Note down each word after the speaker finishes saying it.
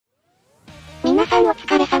んお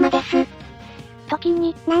疲れ様です。時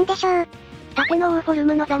に、なんでしょう。縦の U フォル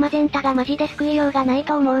ムのザマゼンタがマジで救いようがない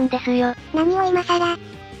と思うんですよ。何を今更。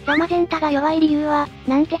ザマゼンタが弱い理由は、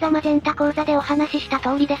なんてザマゼンタ講座でお話しした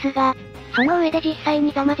通りですが、その上で実際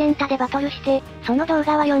にザマゼンタでバトルして、その動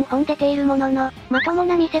画は4本出ているものの、まとも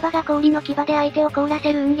な見せ場が氷の牙で相手を凍ら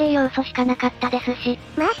せる運ゲー要素しかなかったですし。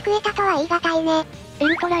まあ救えたとは言い難いね。エ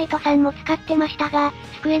ルトライトさんも使ってましたが、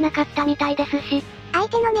救えなかったみたいですし。相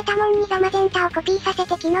手のメタモンにザマゼンタをコピーさせ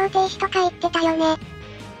て機能停止とか言ってたよね。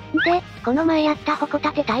で、この前やった矛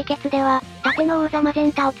盾対決では、縦のザマゼ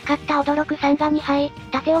ンタを使った驚く3が2敗、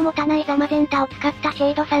縦を持たないザマゼンタを使ったシ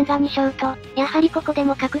ェード3が2勝と、やはりここで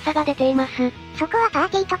も格差が出ています。そこはパー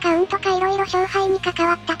ティーとか運とか色々勝敗に関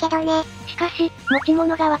わったけどね。しかし、持ち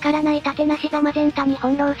物がわからない縦なしザマゼンタに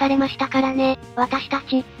翻弄されましたからね、私た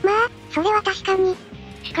ち。まあ、それは確かに。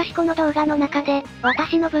しかしこの動画の中で、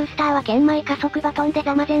私のブースターは剣舞加速バトンで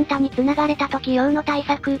ザマゼンタに繋がれた時用の対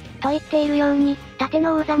策、と言っているように、縦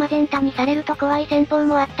のザマゼンタにされると怖い戦法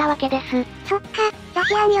もあったわけです。そっか、ザ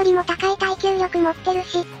シアンよりも高い耐久力持ってる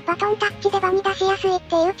し、バトンタッチで場に出しやすいっ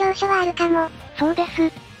ていう長所はあるかも。そうで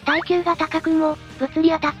す。耐久が高くも、物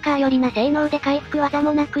理アタッカーよりな性能で回復技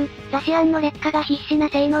もなく、ザシアンの劣化が必死な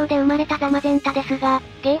性能で生まれたザマゼンタですが、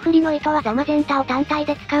ゲーフリの意図はザマゼンタを単体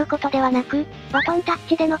で使うことではなく、バトンタッ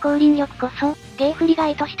チでの降臨力こそ、ゲーフリが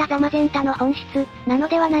意図したザマゼンタの本質、なの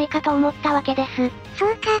ではないかと思ったわけです。そう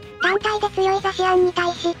か、単体で強いザシアンに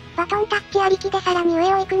対し、バトンタッチありきでさらに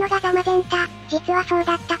上を行くのがザマゼンタ、実はそう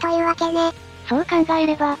だったというわけね。そう考え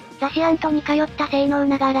れば、ザシアンと似通った性能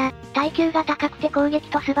ながら、耐久が高くて攻撃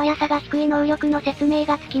と素早さが低い能力の説明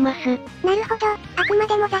がつきます。なるほど、あくま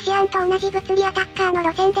でもザシアンと同じ物理アタッカーの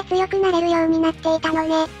路線で強くなれるようになっていたの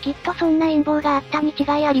ね。きっとそんな陰謀があったに違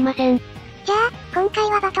いありません。じゃあ、今回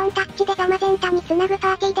はバトンタッチでザマゼンタに繋ぐパ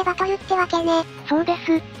ーティーでバトルってわけね。そうで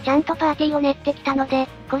す。ちゃんとパーティーを練ってきたので、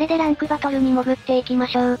これでランクバトルに潜っていきま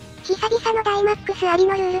しょう。久々のダイマックスあり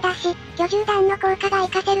のルールだし、居住弾の効果が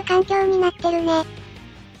活かせる環境になってるね。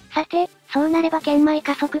さて、そうなれば剣舞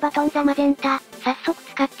加速バトンザマゼンタ、早速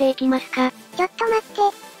使っていきますか。ちょっと待っ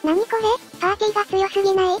て、何これ？パーティーが強す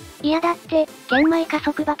ぎない？いやだって、剣舞加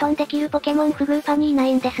速バトンできるポケモンフグーパにいな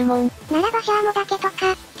いんですもん。ならばシャーモだけとか、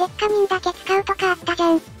鉄火民だけ使うとかあったじ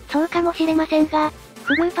ゃん。そうかもしれませんが、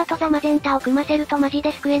フグーパとザマゼンタを組ませるとマジ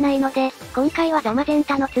で救えないので、今回はザマゼン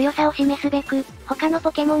タの強さを示すべく、他の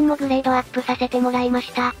ポケモンもグレードアップさせてもらいま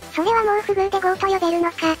した。それはもうフグーで GO と呼べるの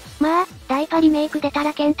か。まあ、ダイパリメイク出た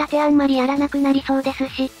ら剣盾あんまりやらなくなりそうです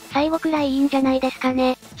し、最後くらいいいんじゃないですか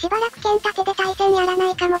ね。しばらく剣盾で対戦やらな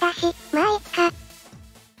いかもだし、まあいっか。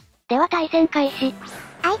では対戦開始。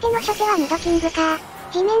相手の初手はムドキングか。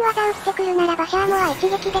地面技打ってくるならばシャーモは一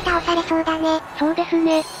撃で倒されそうだね。そうです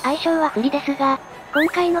ね、相性は不利ですが、今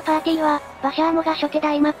回のパーティーは、バシャーモが初手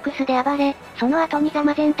ダイマックスで暴れ、その後にザ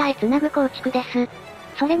マゼンタへ繋ぐ構築です。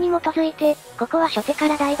それに基づいて、ここは初手か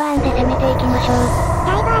ら大バーンで攻めていきましょう。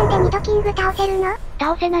大バーンでミドキング倒せるの？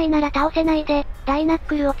倒せないなら倒せないで、ダイナッ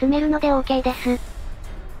クルを詰めるので OK です。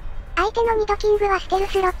相手のミドキングはステル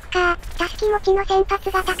スロックか、タスキ持ちの先発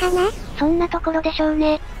型かな？そんなところでしょう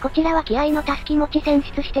ね。こちらは気合のタスキ持ち選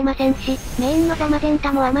出してませんし、メインのザマゼン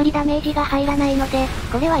タもあまりダメージが入らないので、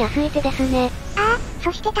これは安い手ですね。ああ、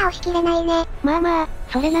そして倒しきれないね。まあまあ、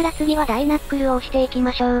それなら次はダイナックルを押していき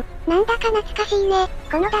ましょう。なんだか懐かしいね、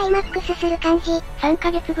このダイマックスする感じ。3ヶ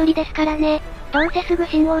月ぶりですからね。どうせすぐ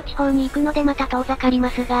新王地方に行くのでまた遠ざかりま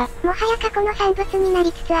すが。もはや過去の産物にな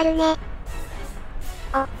りつつあるね。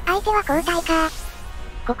お、相手は交代か。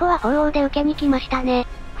ここは鳳凰で受けに来ましたね。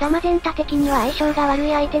ザマゼンタ的には相性が悪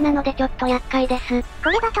い相手なのでちょっと厄介です。こ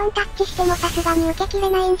れバトンタッチしてもさすがに受けきれ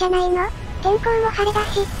ないんじゃないの？天候も晴れだ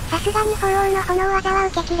し、さすがに鳳凰の炎技は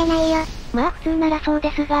受けきれないよ。まあ普通ならそう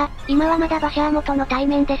ですが、今はまだバシャーモとの対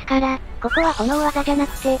面ですから、ここは炎技じゃな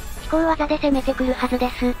くて、飛行技で攻めてくるはずで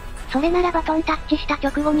す。それならバトンタッチした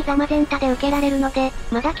直後にザマゼンタで受けられるので、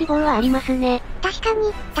まだ希望はありますね。確か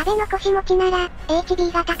に、食べ残し持ちなら、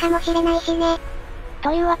HB 型かもしれないしね。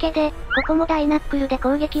というわけで、ここもダイナックルで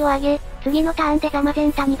攻撃を上げ、次のターンでザマゼ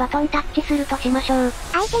ンタにバトンタッチするとしましょう。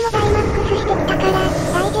相手もダイマックスしてきたから、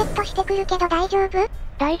大ジェットしてくるけど大丈夫？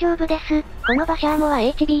大丈夫です。このバシャーモは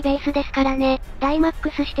HB ベースですからね。ダイマック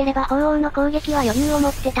スしてれば鳳凰の攻撃は余裕を持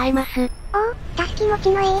って耐えます。おお、タスキ持ち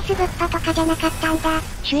のエースブッパとかじゃなかったんだ。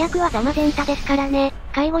主役はザマゼンタですからね。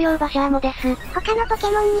介護用バシャーモです。他のポ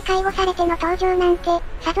ケモンに介護されての登場なんて、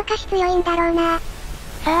さぞかし強いんだろうな。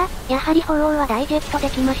さあ、やはり鳳凰は大ジェットで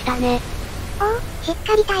きましたね。おお、しっ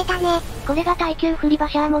かり耐えたね。これが耐久振りバ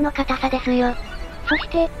シャーモの硬さですよ。そし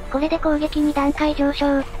て、これで攻撃2段階上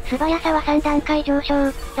昇、素早さは3段階上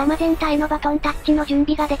昇、ザマゼンタへのバトンタッチの準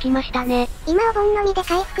備ができましたね。今お盆のみで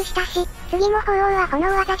回復したし、次も炎は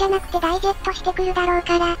炎技じゃなくてダイジェットしてくるだろう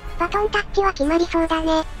から、バトンタッチは決まりそうだ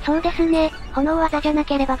ね。そうですね、炎技じゃな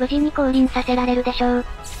ければ無事に降臨させられるでしょう。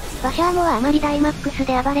バシャーモはあまりダイマックス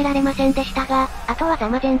で暴れられませんでしたが、あとはザ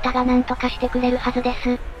マゼンタが何とかしてくれるはずで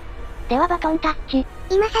す。ではバトンタッチ。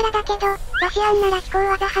今更だけど、ザシアンなら飛行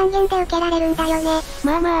技半減で受けられるんだよね。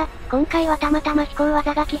まあ、今回はたまたま飛行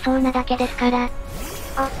技が来そうなだけですから。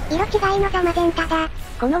お、色違いのザマゼンタだ。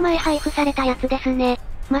この前配布されたやつですね。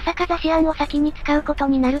まさかザシアンを先に使うこと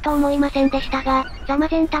になると思いませんでしたが、ザマ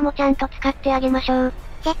ゼンタもちゃんと使ってあげましょう。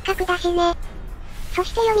せっかくだしね。そ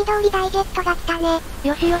して読み通りダイジェットが来たね。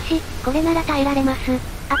よしよし、これなら耐えられます。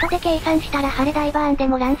後で計算したら晴れ大バーンで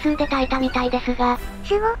も乱数で耐えたみたいですが。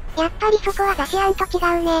すご、やっぱりそこはザシアンと違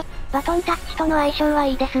うね。バトンタッチとの相性は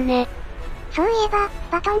いいですね。そういえば、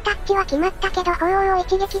バトンタッチは決まったけど炎を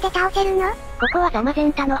一撃で倒せるの？ここはザマゼ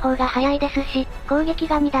ンタの方が早いですし、攻撃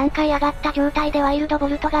が2段階上がった状態でワイルドボ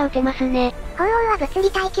ルトが打てますね。炎は物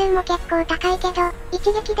理耐久も結構高いけど、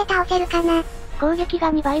一撃で倒せるかな？攻撃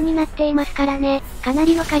が2倍になっていますからね、かな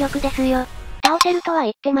りの火力ですよ。倒せるとは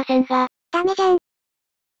言ってませんが。ダメじゃん。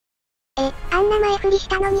あんな前振りし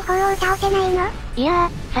たのに炎を倒せないの？いや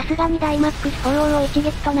ー、さすがにダイマックス炎を一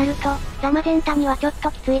撃となると、ザマゼンタにはちょっ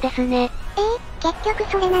ときついですね。結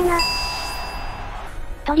局それなの？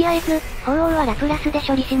とりあえず、炎はラプラスで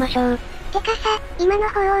処理しましょう。てかさ、今の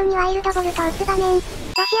炎にワイルドボルト打つ場面、ザ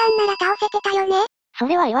シアンなら倒せてたよね？そ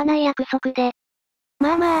れは言わない約束で。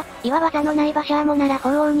まあ、岩技のないバシャーモなら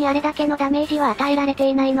炎にあれだけのダメージは与えられて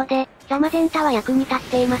いないので、ザマゼンタは役に立っ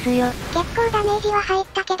ていますよ。結構ダメージは入っ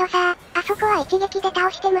たけどさ、あそこは一撃で倒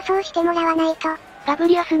して無双してもらわないと。ガブ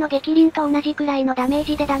リアスの激鱗と同じくらいのダメー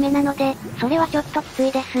ジでダメなので、それはちょっときつ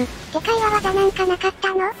いです。でかい岩技なんかなかっ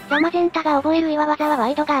たの？ザマゼンタが覚える岩技はワ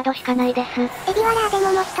イドガードしかないです。エビワラーで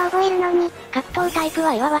ももっと覚えるのに。格闘タイプ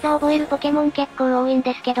は岩技を覚えるポケモン結構多いん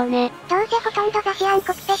ですけどね。どうせほとんどザシアン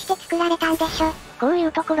コピペして作られたんでしょ。こうい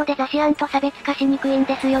うところでザシアンと差別化しにくいん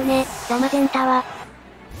ですよね、ザマゼンタは。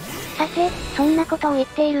さて、そんなことを言っ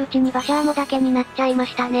ているうちにバシャーモだけになっちゃいま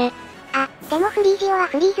したね。あ、でもフリージオは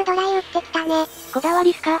フリーズドライ打ってきたね。こだわ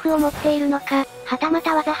りスカーフを持っているのか、はたま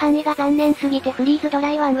た技範囲が残念すぎてフリーズド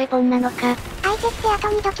ライワンウェポンなのか。相手ってあと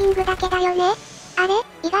2ドキングだけだよね？あれ？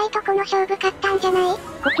意外とこの勝負勝ったんじゃない？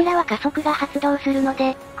こちらは加速が発動するの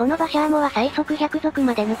で、このバシャーモは最速100族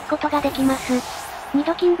まで抜くことができます。2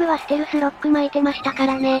ドキングはステルスロック巻いてましたか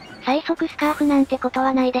らね、最速スカーフなんてこと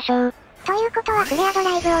はないでしょう。ということはフレアド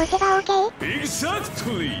ライブを打てば OK？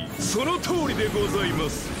 Exactly! その通りでございま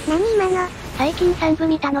す。何今の？最近3部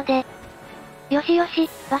見たので。よしよし、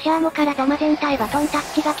バシャーモからザマゼンタへバトンタ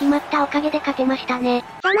ッチが決まったおかげで勝てましたね。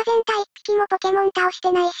ザマゼンタ1匹もポケモン倒し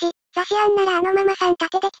てないし、ザシアンならあのまま3立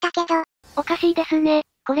てできたけど。おかしいですね。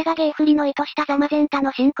これがゲイフリの意図したザマゼンタ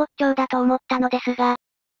の真骨頂だと思ったのですが。